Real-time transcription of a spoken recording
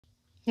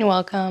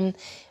Welcome.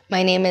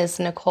 My name is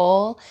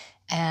Nicole,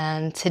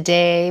 and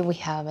today we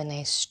have a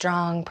nice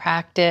strong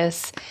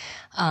practice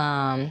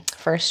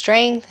for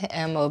strength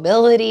and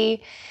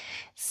mobility.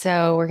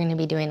 So we're going to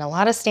be doing a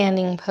lot of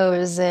standing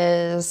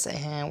poses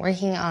and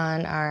working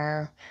on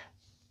our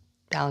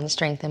balance,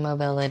 strength, and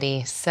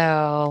mobility.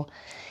 So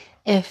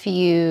if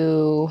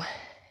you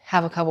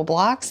have a couple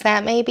blocks,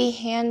 that may be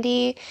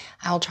handy.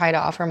 I'll try to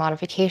offer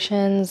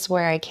modifications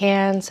where I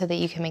can so that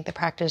you can make the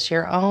practice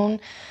your own.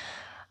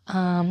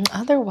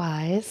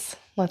 Otherwise,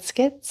 let's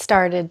get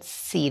started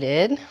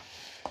seated.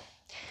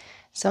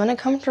 So in a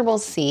comfortable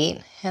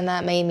seat, and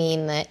that may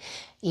mean that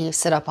you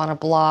sit up on a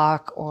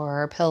block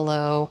or a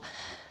pillow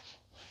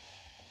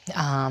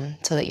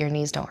so that your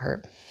knees don't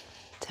hurt.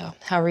 So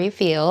however you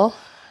feel,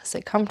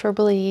 sit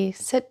comfortably,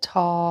 sit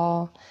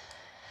tall,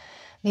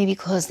 maybe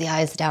close the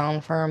eyes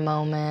down for a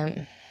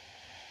moment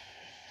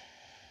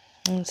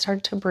and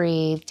start to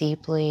breathe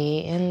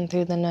deeply in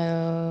through the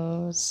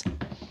nose.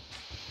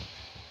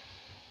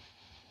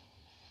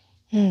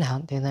 And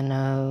out through the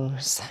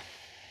nose.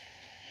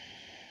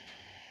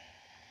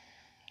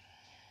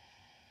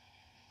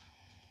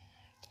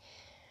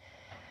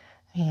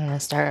 We're going to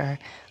start our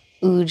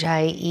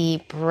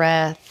Ujjayi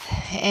breath,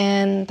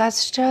 and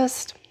that's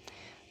just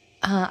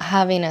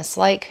having a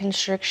slight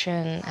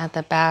constriction at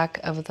the back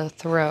of the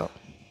throat.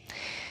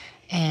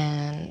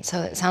 And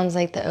so it sounds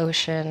like the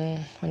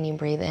ocean when you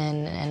breathe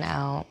in and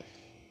out.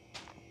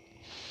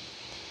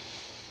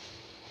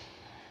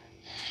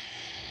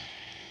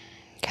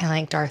 Kind of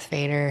like Darth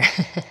Vader.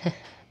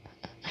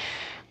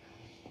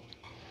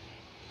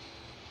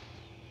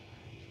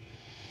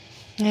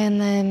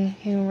 And then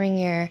you bring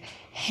your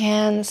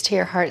hands to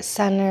your heart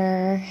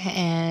center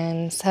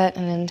and set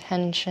an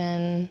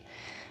intention.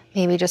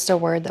 Maybe just a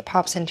word that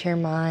pops into your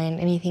mind,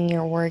 anything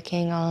you're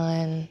working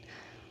on.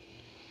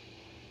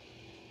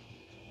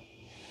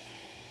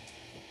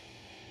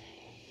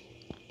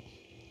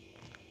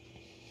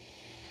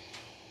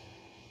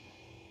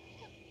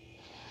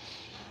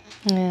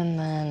 And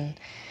then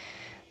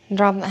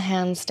drop the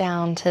hands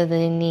down to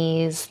the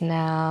knees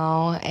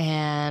now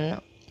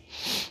and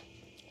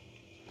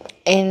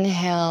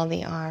inhale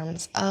the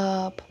arms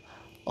up,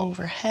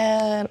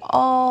 overhead,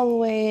 all the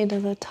way to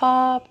the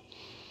top.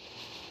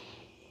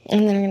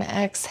 And then we're going to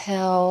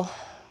exhale,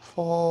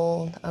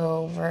 fold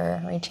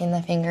over, reaching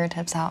the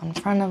fingertips out in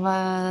front of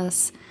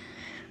us,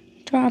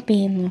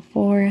 dropping the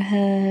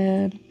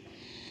forehead,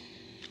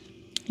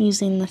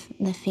 using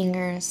the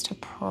fingers to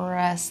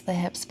press the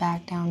hips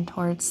back down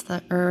towards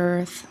the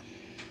earth.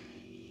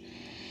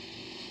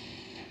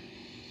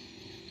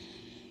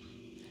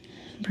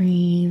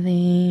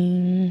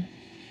 Breathing.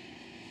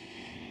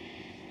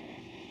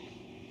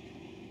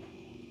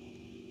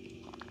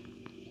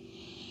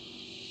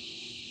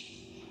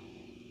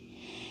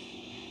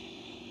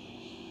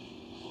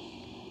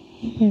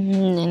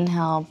 And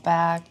inhale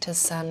back to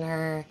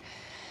center.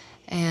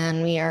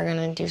 And we are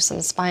going to do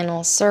some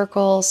spinal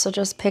circles. So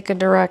just pick a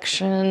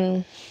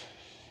direction.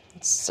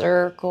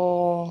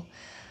 Circle.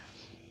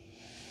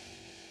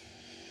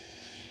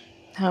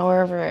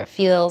 However it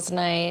feels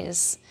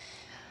nice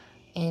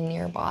in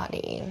your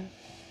body.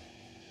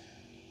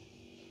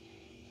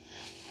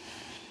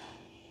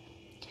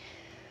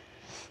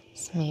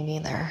 So maybe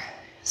they're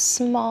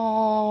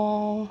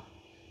small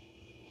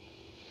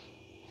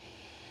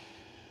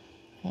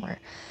or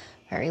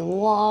very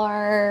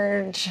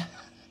large.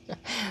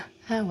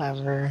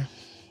 However,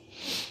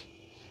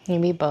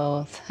 maybe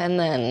both. And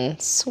then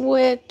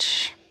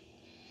switch.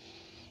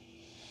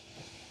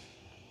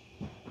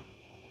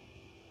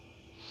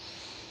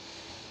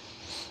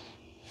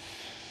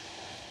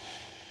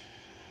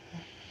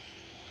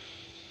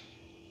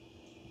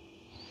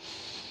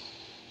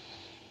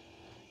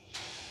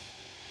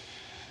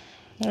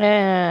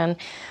 And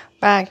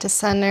back to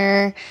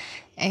center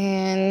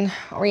and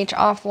reach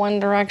off one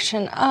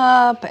direction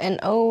up and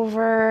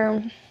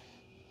over.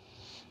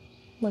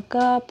 Look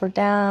up or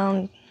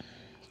down,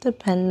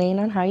 depending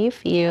on how you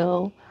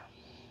feel.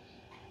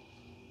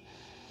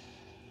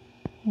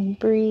 And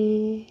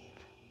breathe.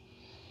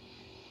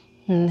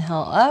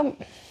 Inhale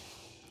up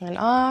and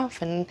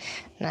off, and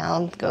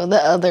now go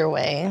the other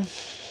way.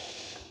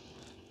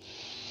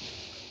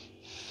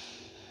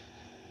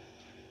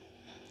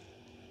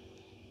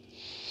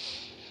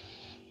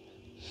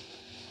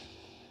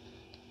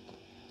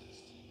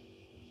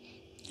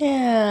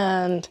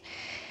 And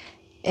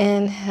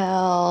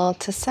inhale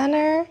to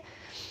center.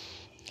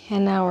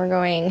 And now we're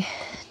going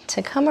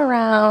to come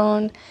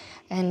around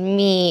and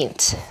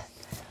meet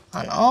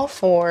on all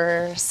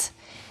fours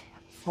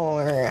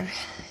for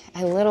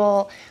a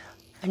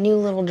new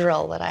little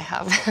drill that I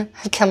have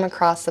come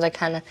across that I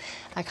kind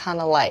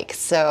of like.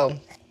 So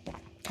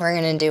we're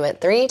going to do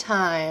it 3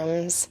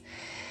 times.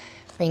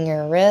 Bring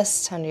your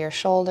wrists under your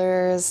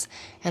shoulders,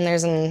 and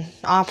there's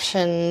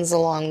options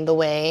along the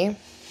way.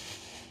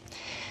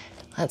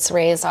 Let's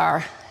raise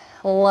our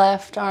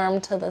left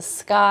arm to the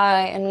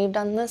sky, and we've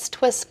done this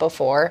twist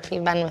before, if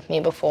you've been with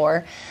me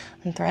before.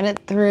 And thread it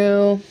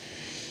through.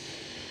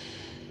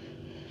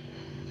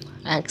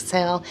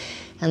 Exhale,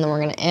 and then we're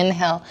gonna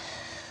inhale,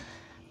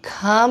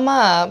 come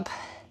up,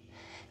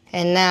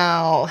 and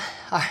now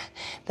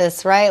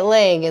this right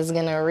leg is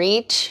gonna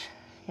reach,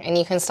 and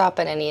you can stop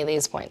at any of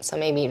these points. So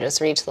maybe you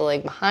just reach the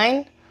leg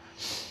behind,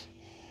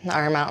 the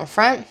arm out in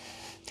front,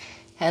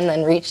 and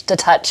then reach to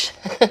touch,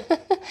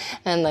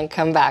 and then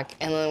come back,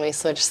 and then we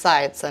switch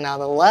sides. So now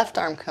the left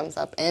arm comes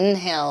up,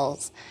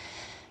 inhales,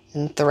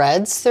 and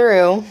threads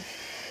through,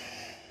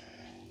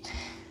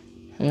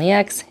 and the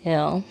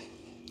exhale,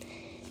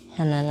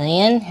 and then the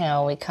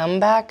inhale, we come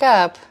back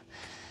up,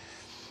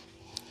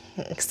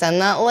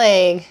 extend that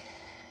leg,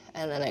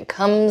 and then it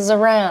comes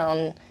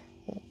around,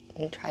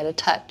 and try to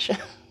touch.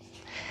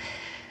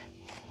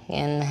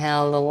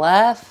 Inhale the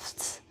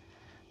left,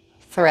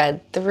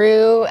 thread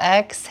through,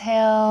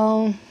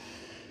 exhale,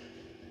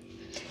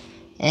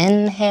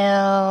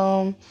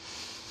 inhale,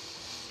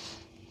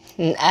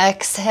 and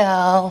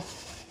exhale,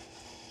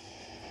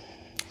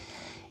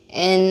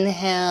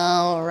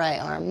 inhale, right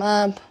arm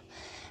up,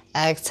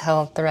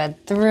 exhale,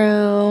 thread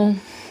through,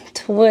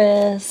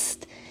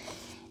 twist,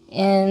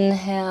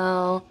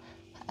 inhale,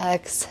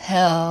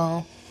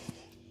 exhale,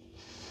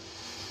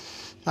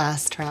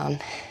 last round,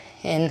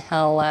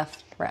 inhale,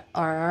 left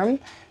arm,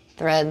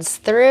 threads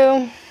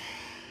through,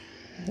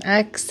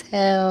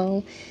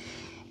 exhale,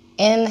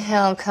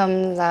 inhale,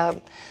 comes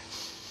up,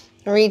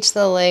 reach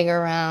the leg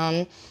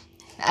around,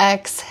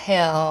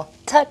 exhale,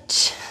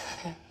 touch,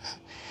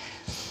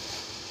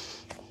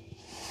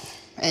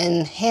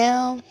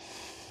 inhale,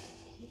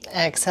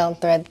 exhale,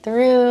 thread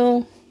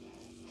through,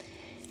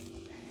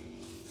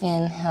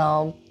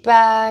 inhale,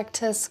 back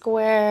to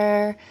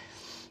square,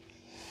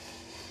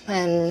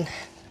 and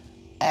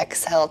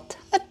exhale,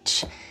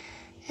 touch,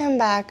 and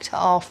back to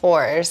all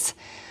fours.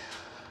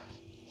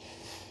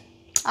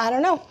 I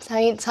don't know.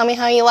 Tell me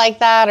how you like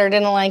that or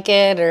didn't like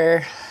it,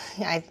 or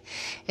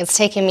it's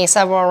taken me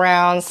several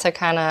rounds to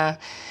kind of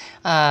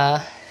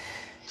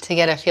to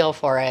get a feel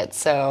for it.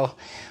 So,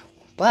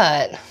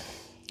 but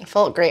it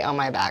felt great on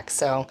my back.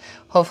 So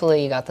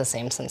hopefully you got the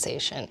same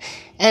sensation.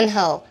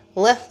 Inhale,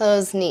 lift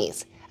those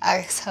knees.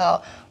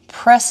 Exhale,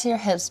 press your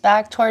hips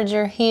back towards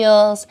your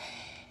heels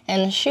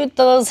and shoot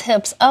those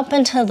hips up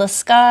into the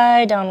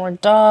sky,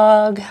 downward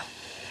dog.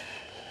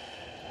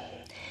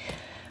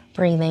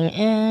 Breathing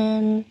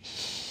in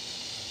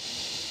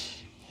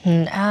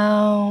and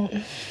out.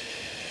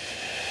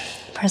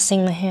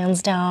 Pressing the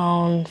hands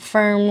down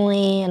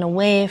firmly and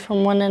away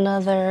from one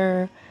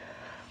another.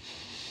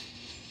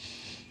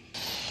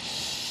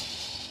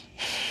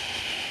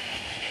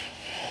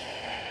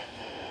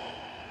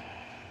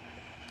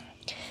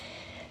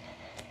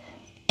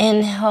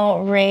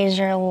 Inhale, raise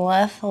your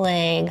left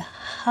leg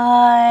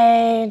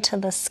high to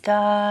the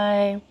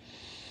sky.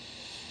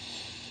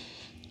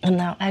 And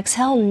now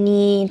exhale,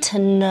 knee to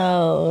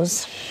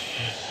nose.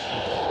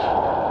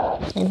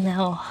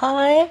 Inhale,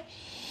 high.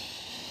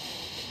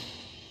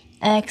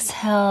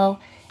 Exhale,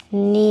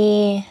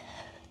 knee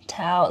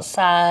to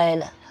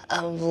outside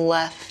of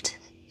left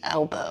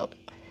elbow.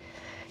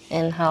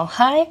 Inhale,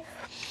 high.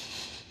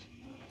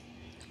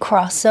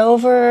 Cross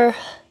over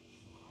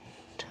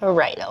to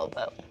right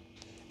elbow.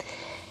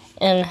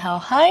 Inhale,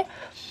 high.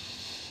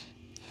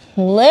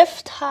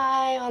 Lift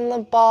high on the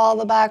ball,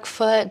 the back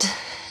foot.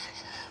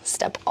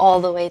 Step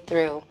all the way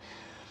through.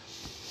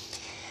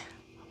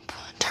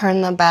 Turn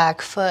the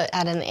back foot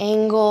at an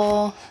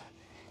angle.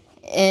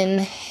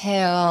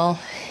 Inhale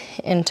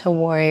into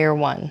warrior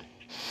one.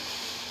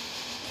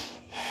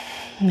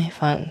 My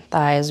front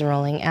thighs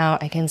rolling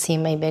out. I can see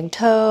my big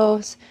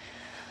toes.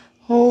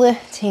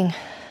 Lifting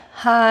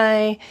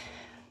high.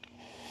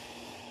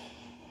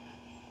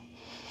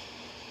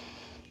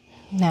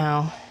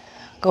 Now,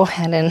 go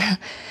ahead and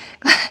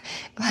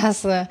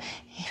clasp the,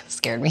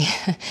 scared me,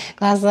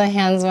 clasp the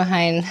hands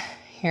behind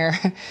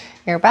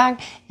your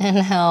back.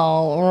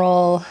 Inhale,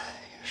 roll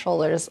your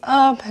shoulders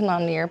up and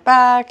onto your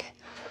back.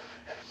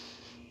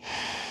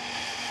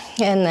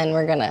 And then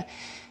we're gonna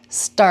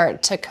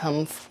start to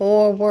come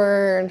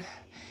forward,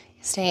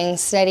 staying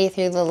steady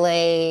through the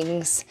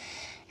legs,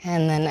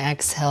 and then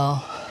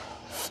exhale,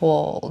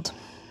 fold.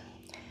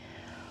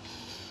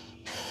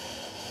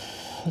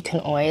 You can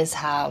always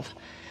have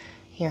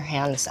your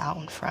hands out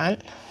in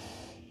front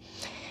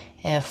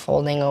if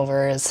folding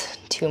over is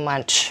too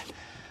much.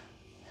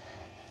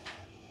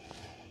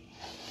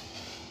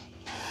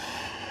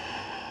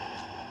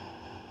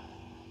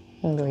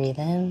 Breathe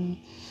in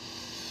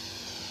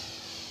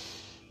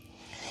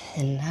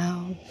and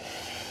out.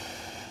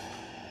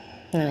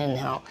 And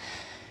inhale,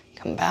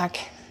 come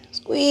back,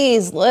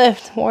 squeeze,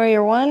 lift,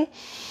 warrior one.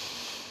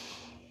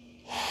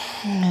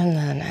 And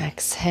then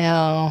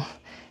exhale,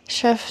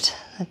 shift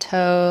the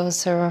toes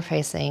so we're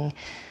facing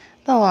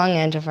the long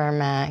edge of our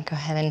mat. Go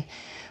ahead and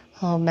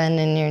a little bend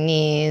in your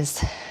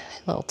knees, a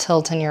little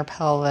tilt in your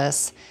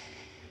pelvis,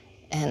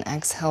 and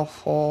exhale,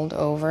 fold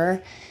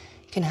over.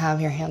 You can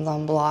have your hands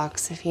on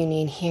blocks if you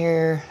need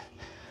here.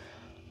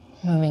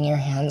 Moving your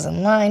hands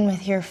in line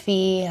with your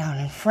feet, out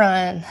in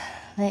front,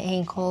 the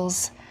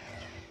ankles.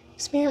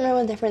 Experiment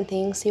with different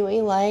things, see what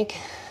you like.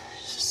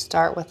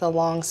 Start with a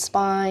long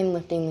spine,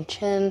 lifting the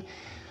chin,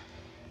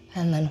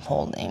 and then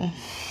folding.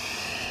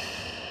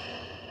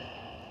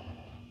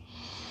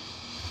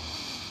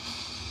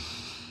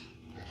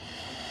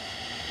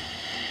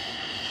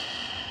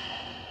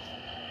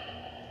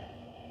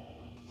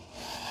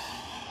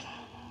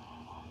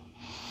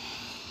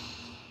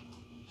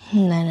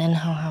 And then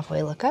inhale,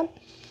 halfway look up.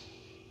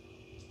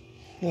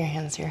 Your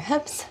hands to your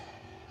hips.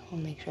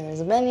 We'll make sure there's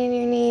a bend in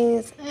your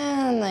knees,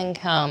 and then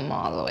come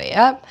all the way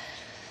up.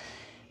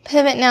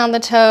 Pivot now the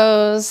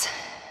toes.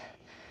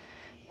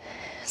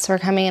 So we're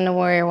coming into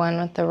warrior one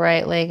with the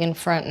right leg in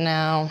front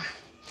now,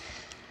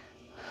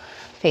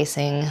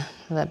 facing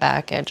the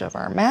back edge of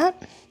our mat.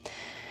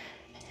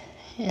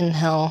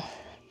 Inhale,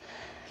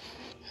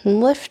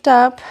 lift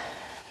up.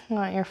 You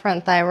want your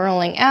front thigh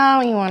rolling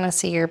out. You want to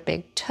see your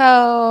big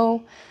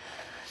toe.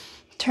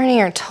 Turning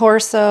your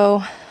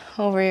torso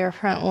over your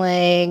front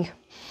leg.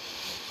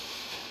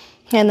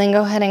 And then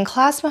go ahead and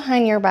clasp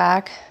behind your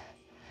back.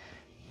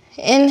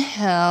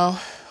 Inhale,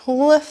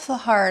 lift the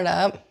heart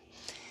up.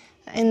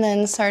 And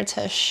then start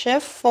to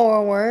shift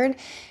forward.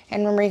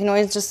 And remember, you can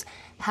always just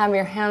have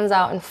your hands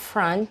out in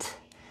front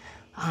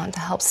to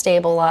help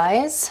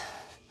stabilize.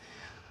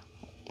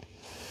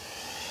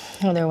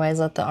 Otherwise,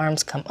 let the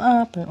arms come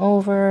up and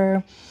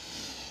over.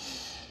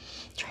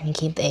 Trying to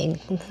keep the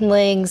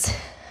legs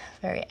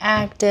very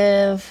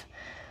active.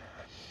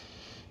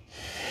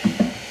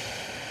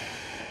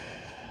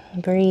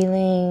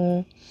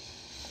 Breathing.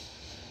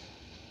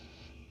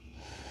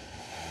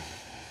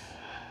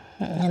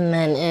 And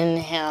then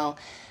inhale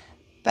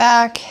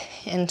back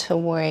into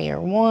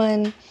warrior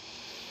one.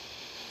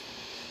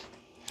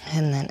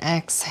 And then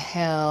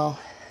exhale,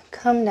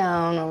 come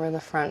down over the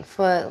front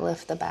foot,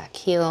 lift the back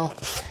heel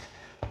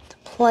to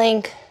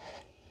plank,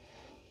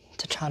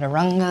 to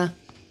chaturanga,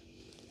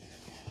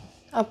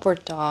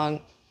 upward dog.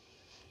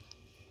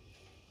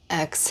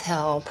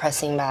 Exhale,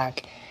 pressing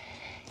back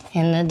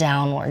in the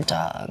downward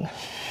dog.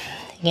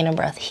 Taking a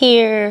breath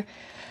here,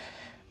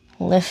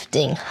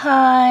 lifting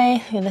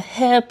high through the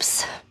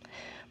hips,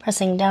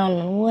 pressing down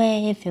and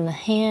away through the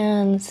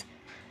hands,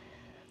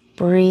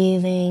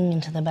 breathing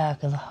into the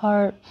back of the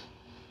heart.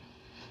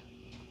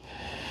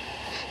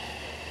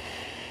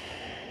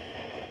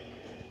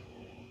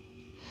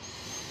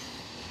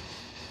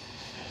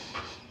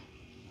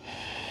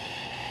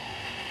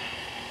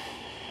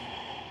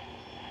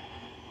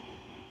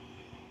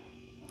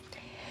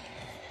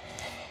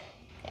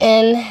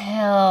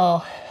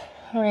 Inhale,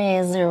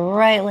 raise the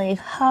right leg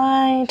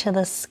high to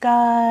the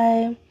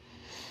sky.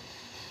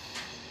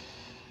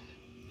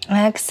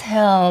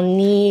 Exhale,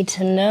 knee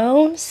to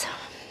nose.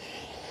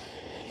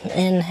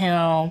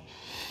 Inhale,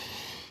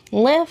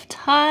 lift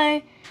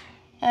high.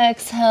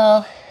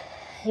 Exhale,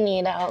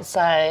 knee to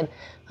outside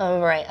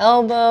of right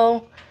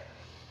elbow.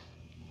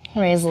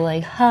 Raise the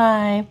leg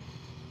high.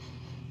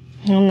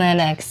 And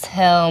then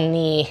exhale,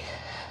 knee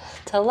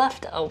to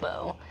left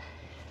elbow.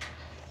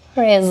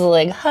 Raise the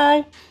leg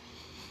high.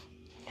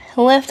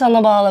 Lift on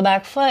the ball of the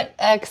back foot.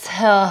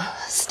 Exhale,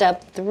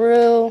 step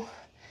through.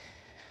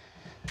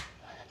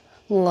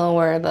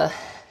 Open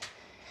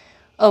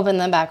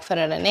the back foot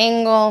at an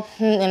angle.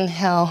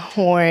 Inhale,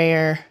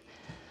 warrior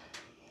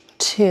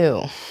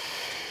two.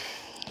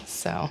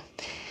 So,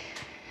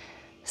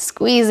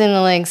 squeezing the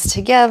legs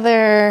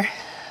together.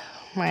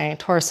 My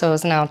torso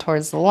is now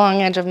towards the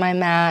long edge of my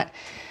mat.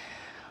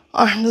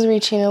 Arms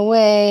reaching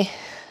away,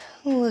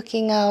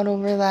 looking out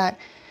over that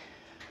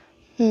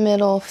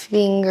middle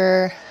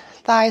finger,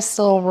 thighs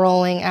still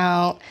rolling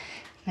out,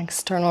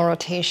 external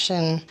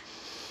rotation.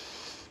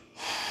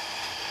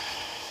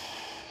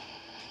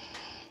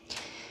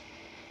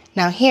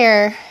 Now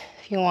here,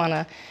 if you want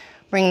to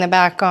bring the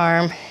back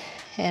arm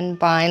and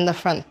bind the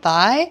front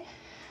thigh,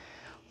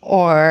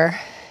 or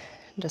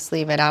just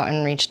leave it out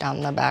and reach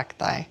down the back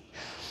thigh.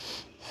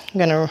 I'm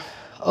gonna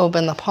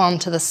open the palm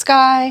to the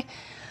sky,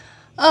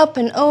 up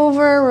and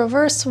over,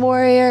 reverse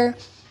warrior.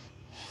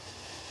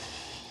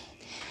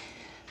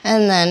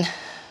 And then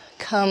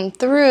come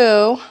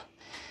through.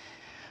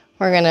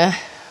 We're gonna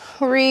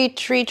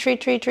reach.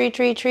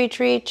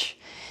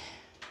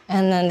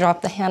 And then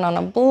drop the hand on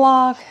a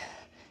block,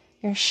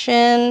 your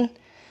shin,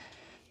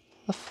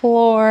 the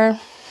floor.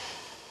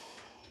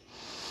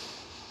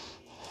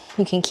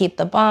 You can keep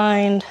the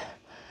bind,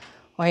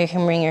 or you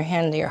can bring your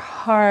hand to your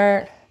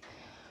heart,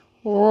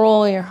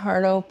 roll your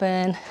heart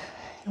open,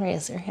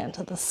 raise your hand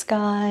to the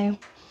sky.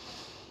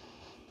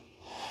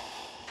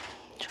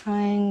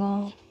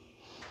 Triangle.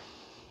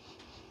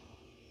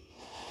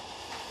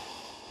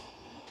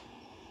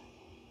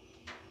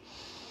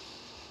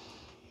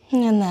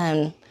 And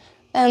then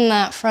bend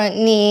that front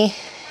knee.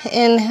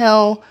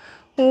 Inhale,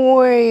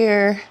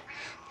 warrior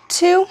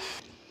two.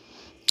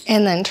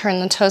 And then turn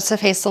the toes to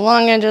face the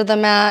long edge of the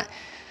mat.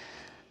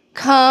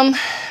 Come,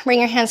 bring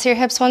your hands to your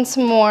hips once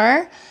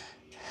more.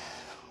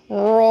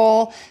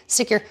 Roll,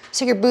 stick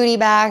your booty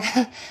back.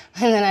 And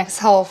then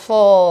exhale,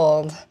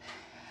 fold.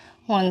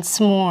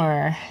 Once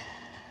more.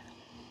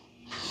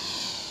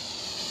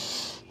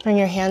 Bring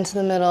your hand to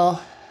the middle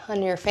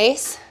under your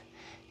face.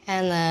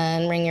 And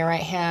then bring your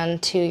right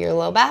hand to your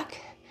low back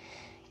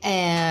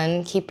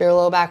and keep your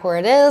low back where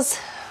it is.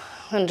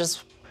 And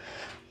just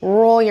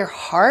roll your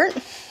heart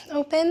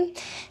open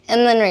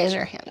and then raise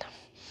your hand.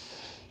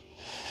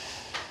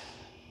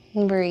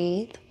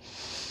 Breathe.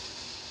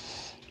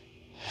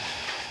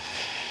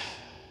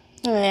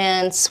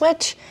 And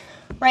switch.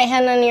 Right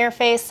hand under your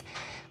face,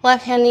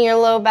 left hand to your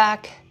low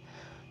back.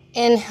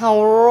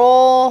 Inhale,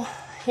 roll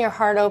your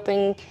heart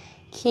open,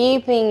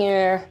 keeping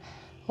your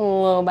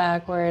low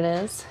back where it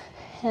is.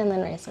 And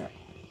then raise it.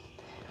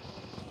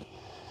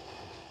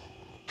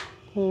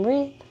 And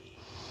breathe.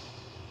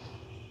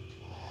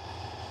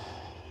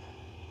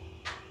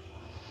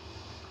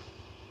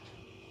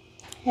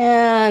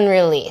 And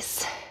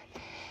release.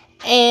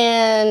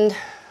 And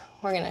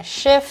we're gonna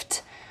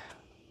shift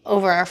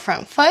over our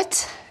front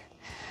foot.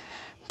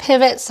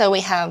 Pivot so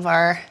we have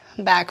our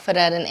back foot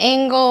at an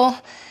angle.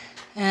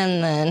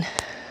 And then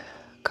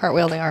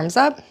cartwheel the arms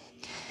up.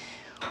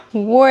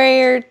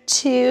 Warrior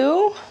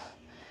two.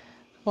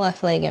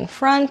 Left leg in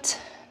front,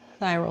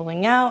 thigh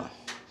rolling out.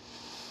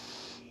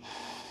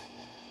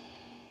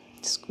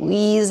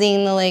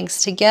 Squeezing the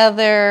legs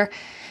together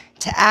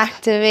to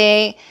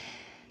activate.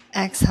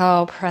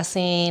 Exhale,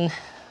 pressing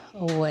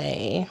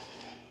away.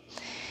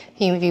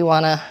 If you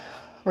want to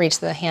reach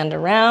the hand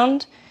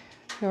around,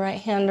 your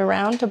right hand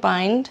around to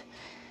bind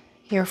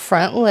your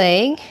front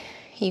leg,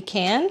 you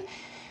can.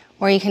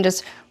 Or you can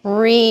just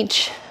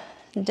reach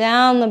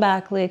down the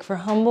back leg for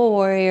humble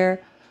warrior,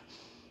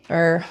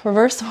 or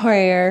reverse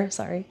warrior,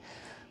 sorry.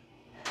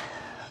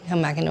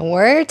 Come back into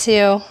warrior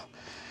two.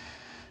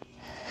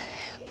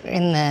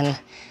 And then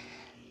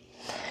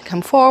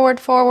come forward,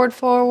 forward,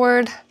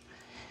 forward.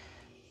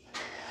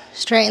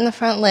 Straighten the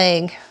front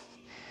leg.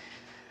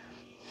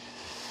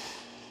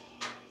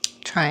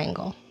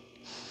 Triangle.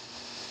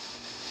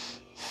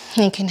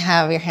 You can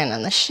have your hand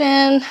on the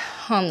shin,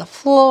 on the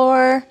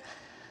floor.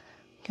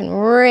 You can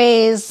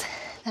raise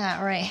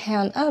that right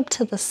hand up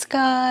to the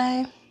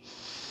sky.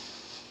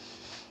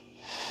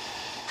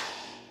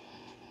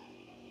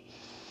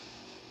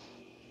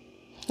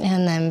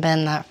 And then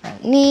bend that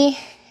front knee.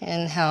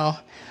 Inhale,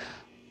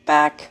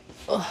 back.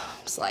 Oh,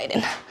 I'm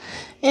sliding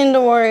into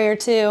warrior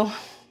two.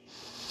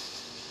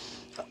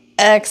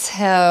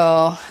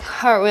 Exhale,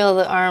 cartwheel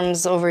the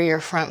arms over your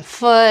front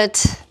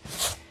foot.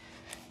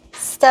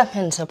 Step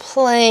into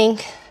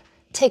plank.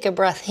 Take a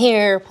breath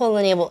here. Pull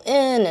the navel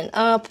in and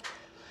up.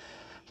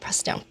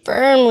 Press down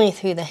firmly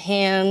through the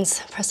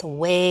hands. Press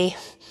away.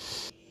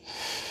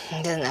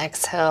 And then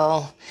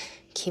exhale,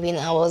 keeping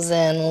the elbows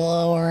in,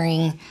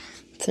 lowering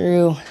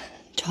through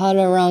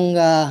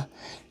chaturanga.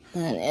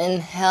 And then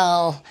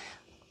inhale,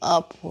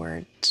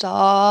 upward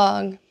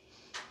dog.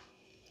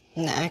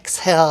 And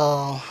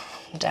exhale,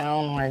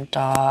 downward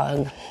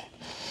dog.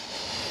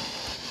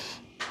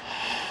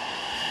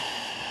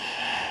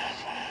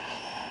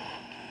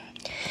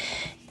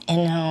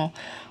 Inhale,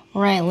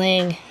 right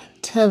leg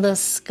to the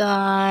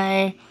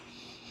sky.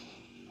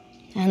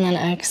 And then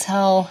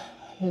exhale,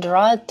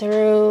 draw it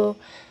through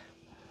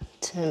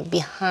to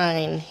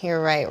behind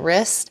your right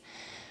wrist.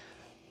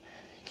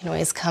 You can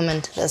always come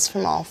into this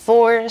from all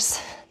fours.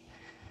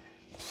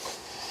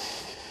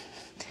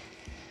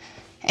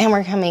 And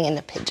we're coming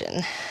into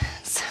pigeon.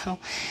 So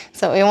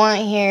what we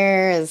want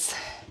here is,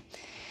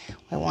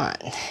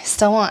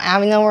 still want,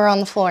 even though we're on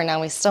the floor now,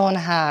 we still want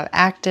to have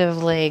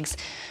active legs.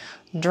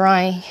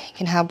 Drawing, you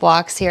can have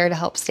blocks here to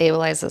help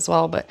stabilize as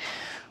well, but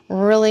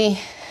really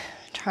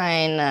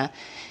trying to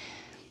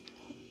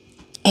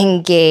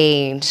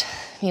engage,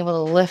 be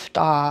able to lift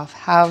off,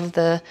 have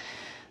the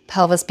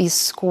pelvis be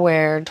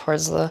squared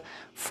towards the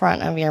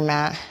front of your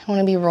mat. You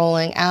want to be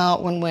rolling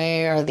out one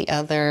way or the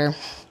other.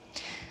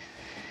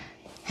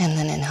 And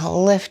then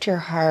inhale, lift your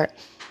heart,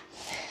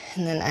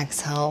 and then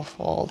exhale,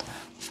 fold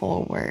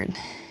forward.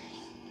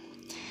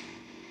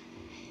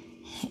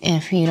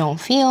 If you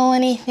don't feel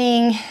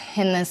anything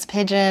in this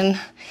pigeon,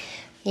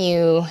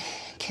 you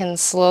can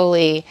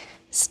slowly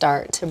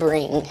start to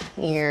bring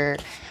your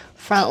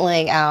front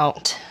leg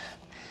out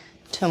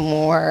to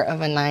more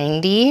of a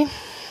 90.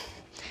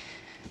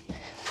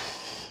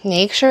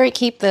 Make sure you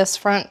keep this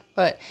front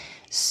foot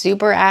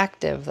super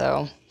active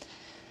though.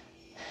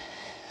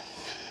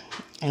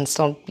 And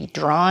still be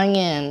drawing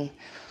in.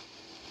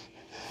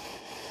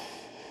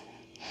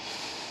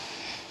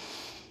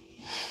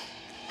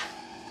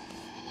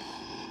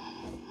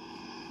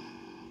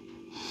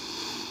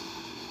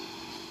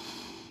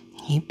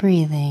 Keep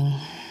breathing.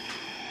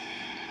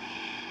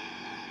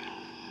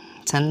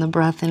 Send the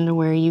breath into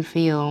where you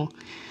feel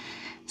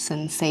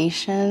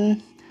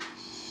sensation.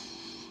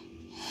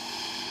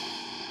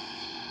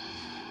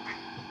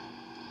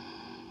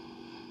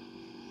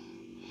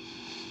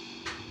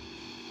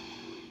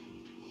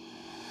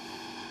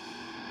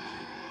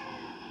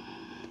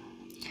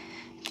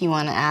 If you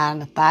want to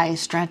add a thigh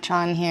stretch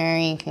on here,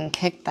 you can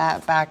kick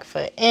that back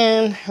foot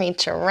in,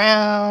 reach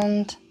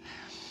around.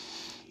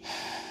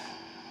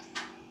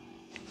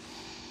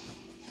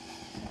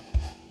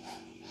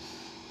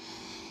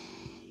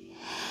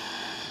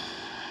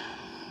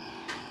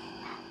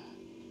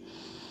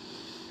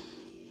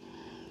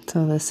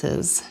 So this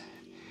is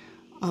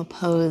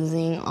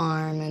opposing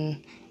arm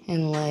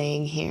and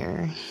leg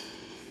here.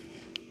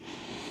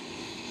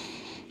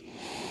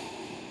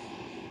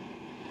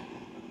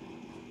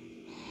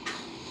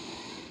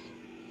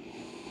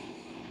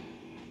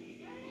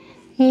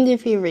 And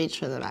if you reach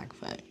for the back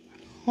foot,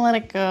 let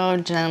it go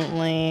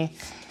gently.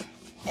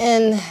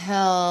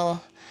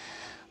 Inhale,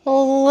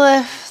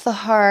 lift the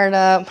heart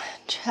up,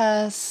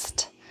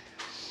 chest,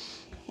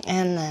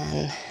 and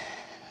then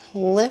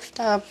lift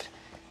up,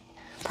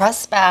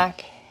 press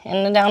back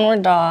into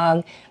downward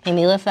dog.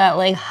 Maybe lift that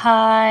leg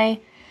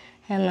high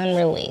and then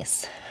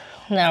release.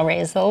 Now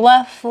raise the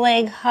left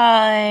leg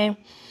high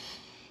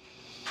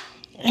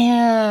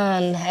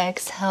and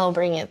exhale,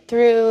 bring it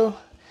through.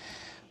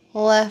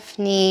 Left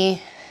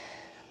knee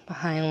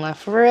behind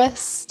left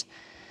wrist,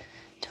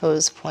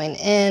 toes point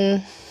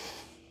in,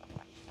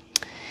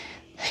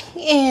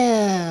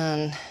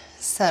 and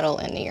settle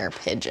into your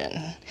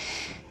pigeon.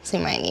 So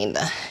you might need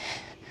to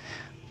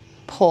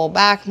pull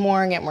back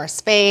more, get more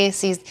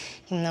space.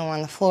 Even though we're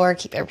on the floor,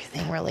 keep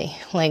everything really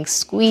legs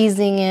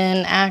squeezing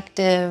in,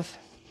 active.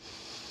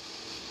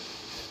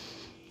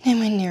 And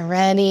when you're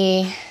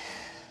ready,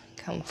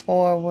 come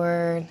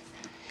forward.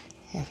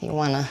 If you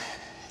want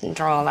to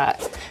draw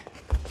that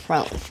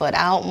front foot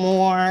out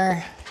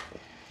more,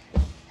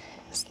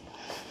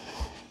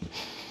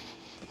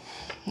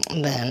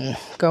 then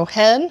go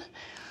ahead.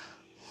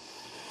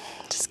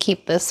 Just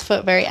keep this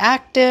foot very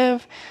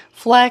active,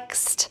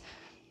 flexed.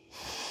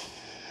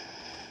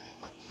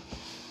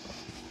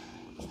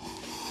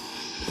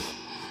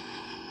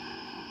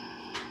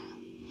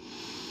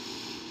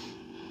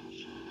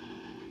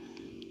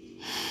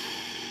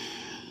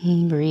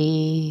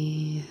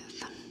 Breathe.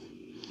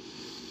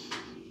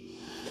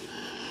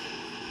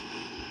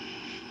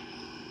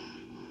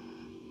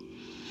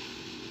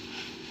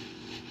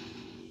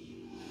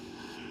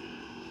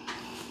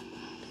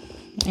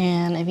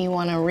 And if you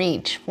want to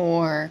reach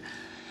for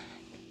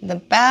the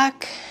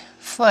back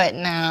foot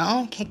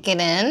now, kick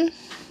it in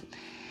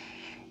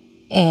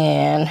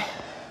and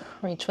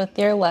reach with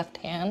your left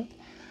hand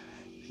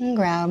and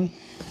grab.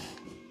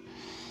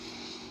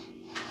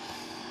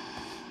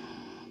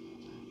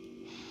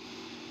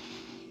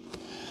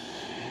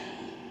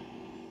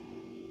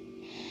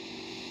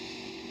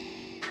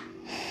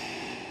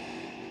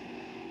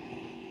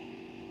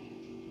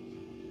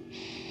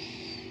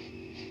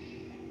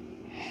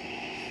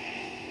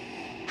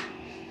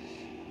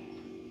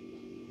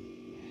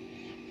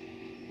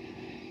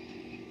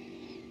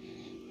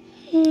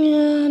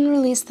 And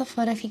release the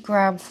foot if you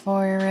grab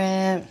for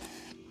it.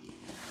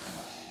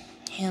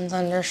 Hands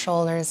under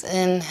shoulders.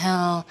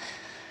 Inhale,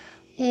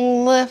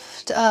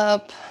 lift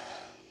up.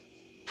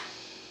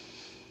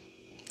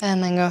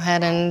 And then go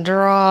ahead and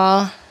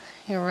draw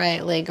your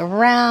right leg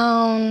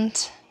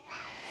around.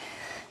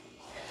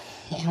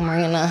 And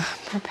we're gonna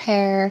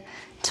prepare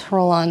to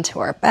roll onto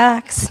our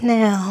backs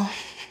now.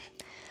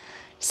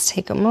 Just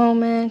take a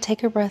moment,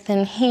 take a breath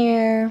in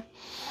here.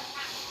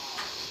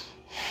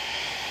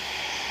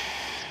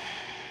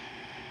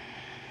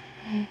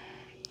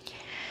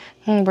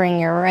 And bring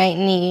your right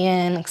knee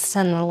in,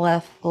 extend the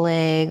left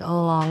leg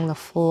along the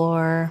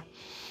floor.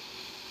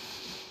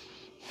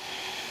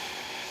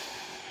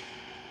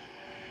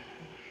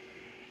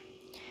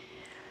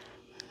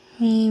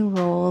 We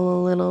roll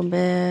a little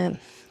bit,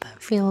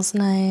 that feels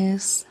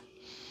nice.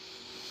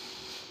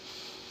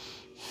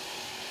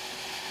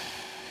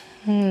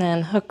 And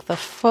then hook the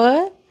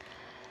foot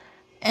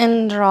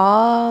and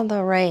draw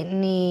the right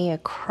knee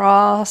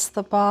across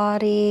the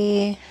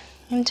body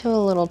into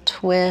a little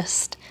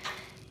twist.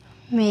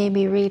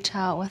 Maybe reach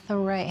out with the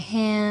right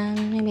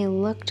hand, maybe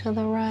look to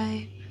the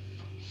right.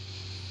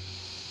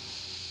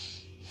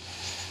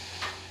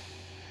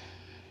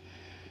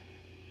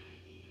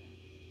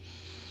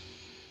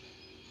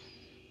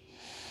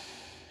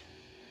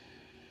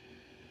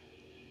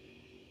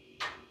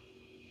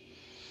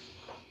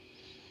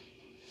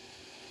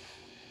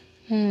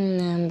 And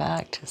then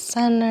back to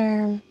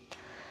center.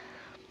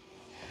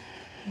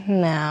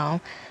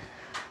 Now,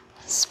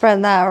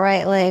 spread that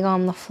right leg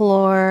on the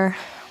floor.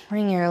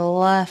 Bring your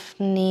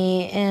left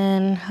knee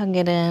in, hug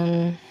it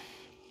in.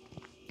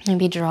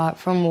 Maybe draw it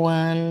from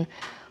one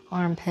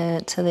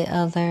armpit to the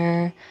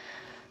other.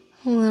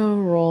 A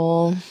little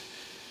roll.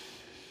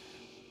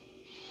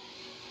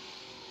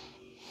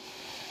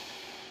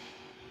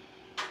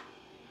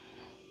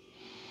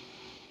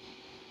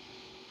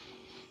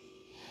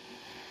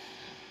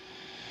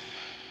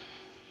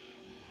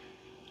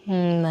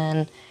 And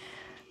then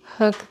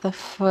hook the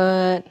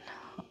foot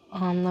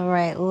on the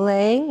right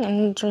leg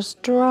and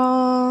just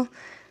draw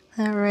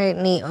that right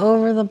knee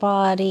over the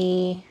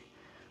body.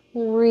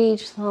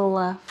 Reach the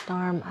left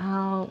arm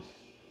out.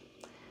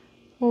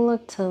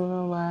 Look to the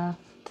left.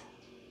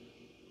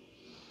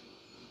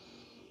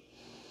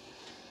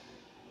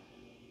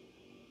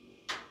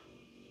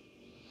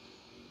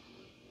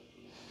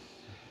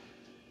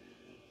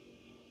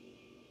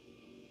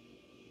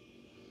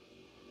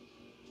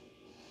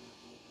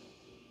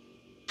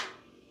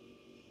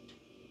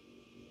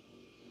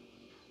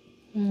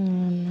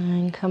 And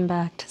then come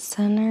back to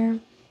center.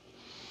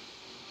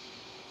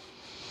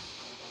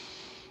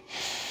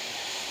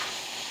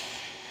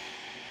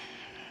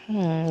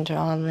 And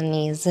draw the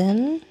knees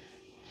in.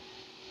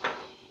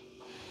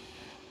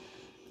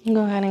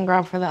 Go ahead and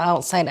grab for the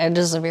outside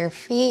edges of your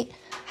feet.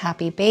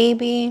 Happy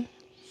baby.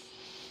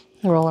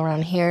 Roll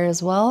around here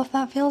as well if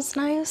that feels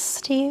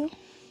nice to you.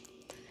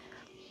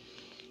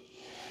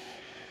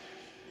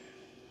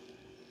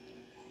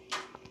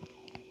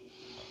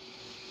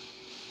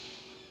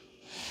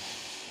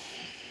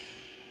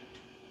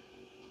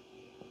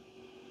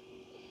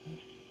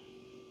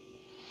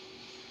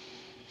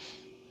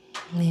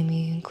 Maybe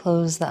you can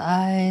close the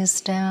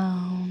eyes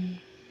down.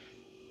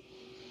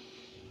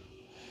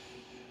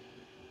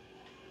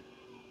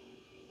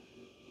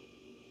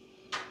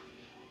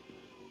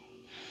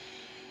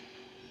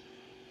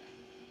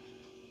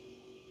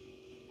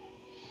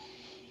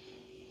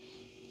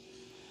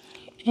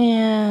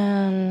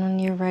 And when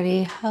you're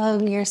ready,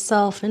 hug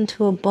yourself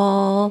into a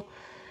ball.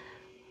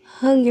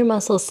 Hug your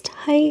muscles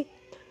tight.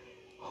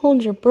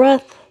 Hold your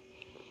breath.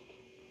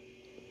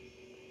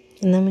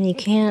 And then when you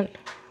can't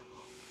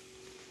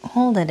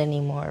hold it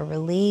anymore,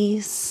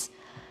 release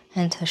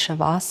into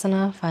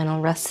Shavasana, final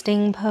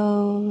resting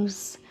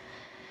pose.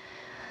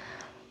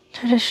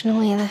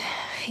 Traditionally, the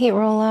feet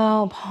roll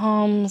out,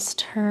 palms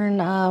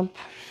turn up,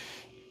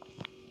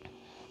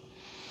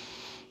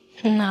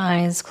 and the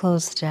eyes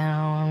close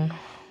down.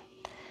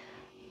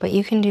 But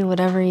you can do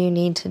whatever you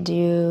need to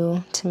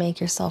do to make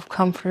yourself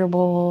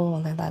comfortable,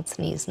 whether that's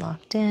knees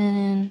knocked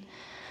in,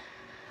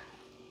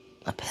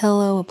 a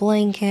pillow, a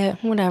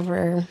blanket,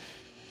 whatever.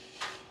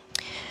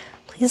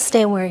 Please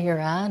stay where you're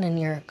at in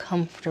your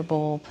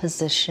comfortable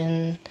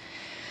position.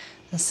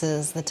 This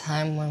is the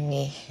time when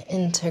we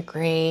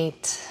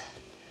integrate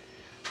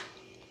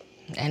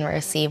and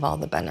receive all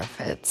the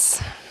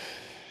benefits.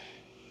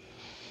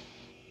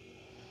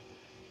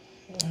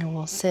 And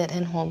we'll sit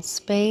and hold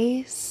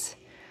space.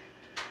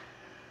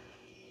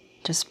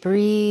 Just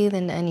breathe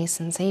into any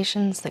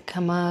sensations that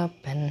come up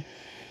and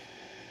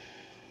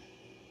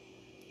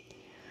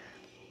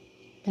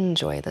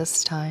enjoy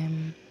this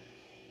time.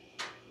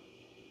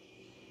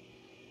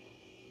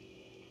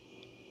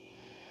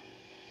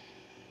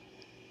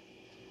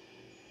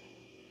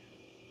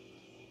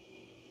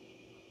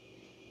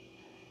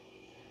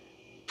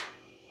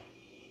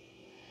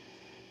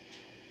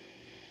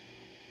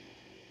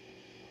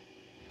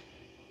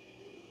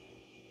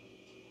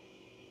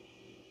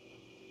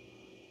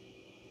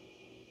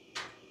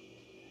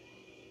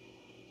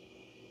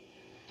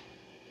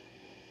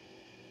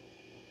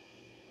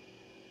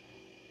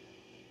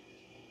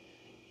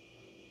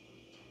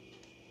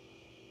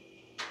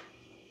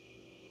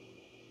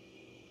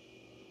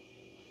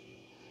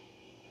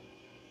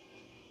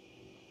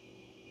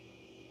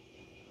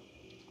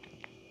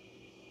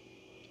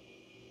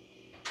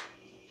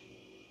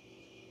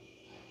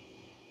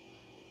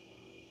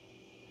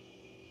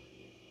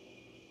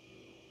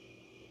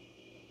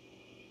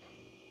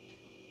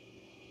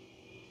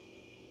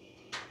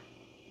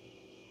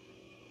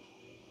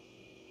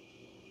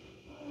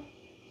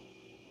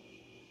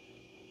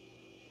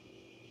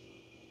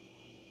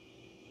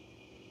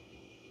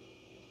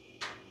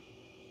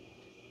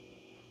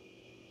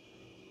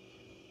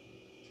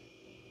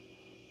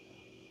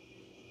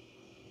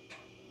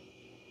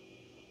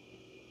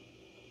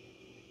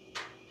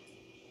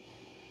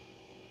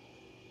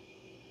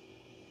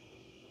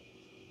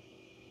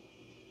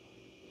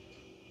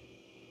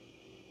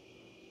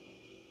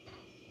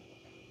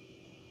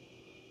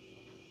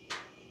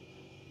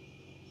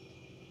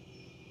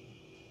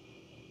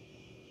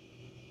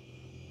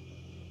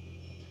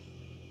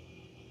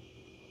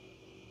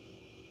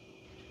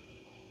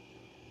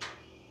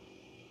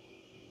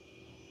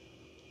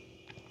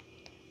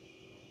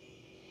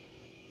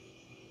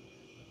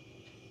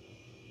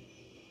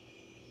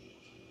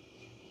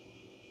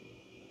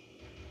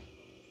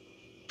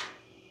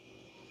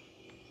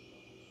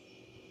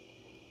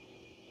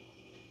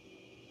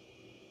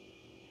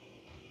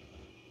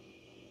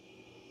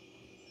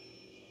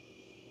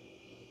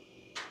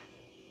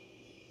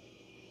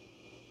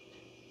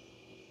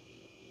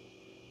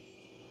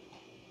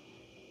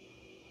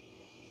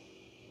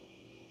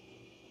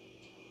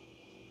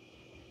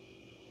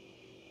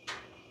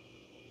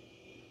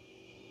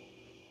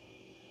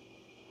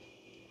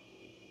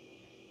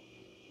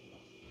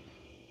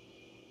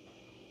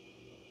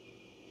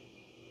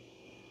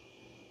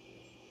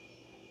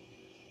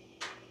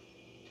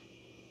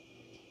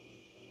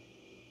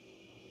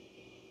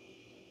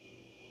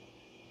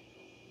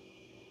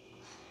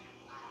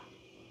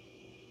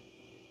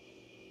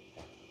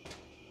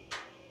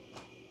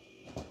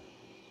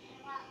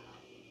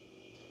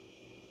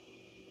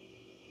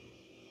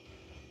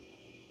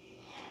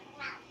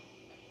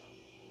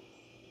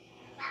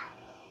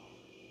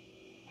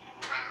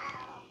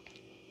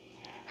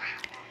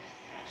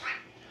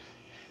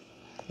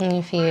 And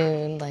if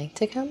you'd like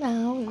to come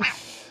out,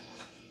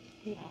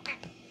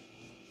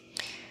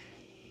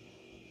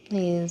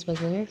 please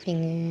wiggle your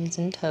fingers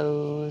and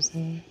toes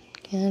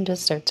and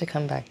just start to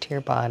come back to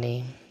your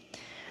body.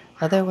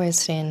 Otherwise,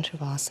 stay in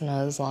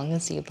Shavasana as long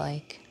as you'd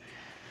like.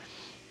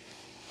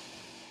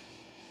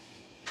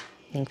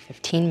 I think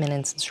 15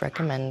 minutes is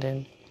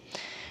recommended.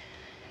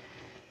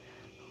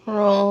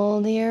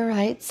 Roll to your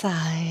right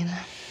side.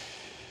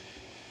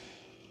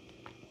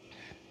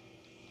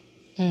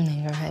 And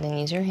then go ahead and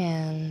use your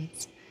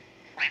hands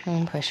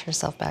and push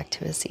yourself back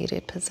to a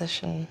seated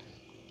position.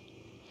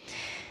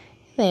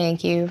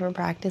 Thank you for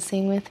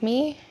practicing with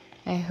me.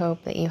 I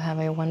hope that you have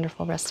a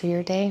wonderful rest of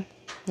your day.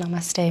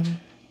 Namaste.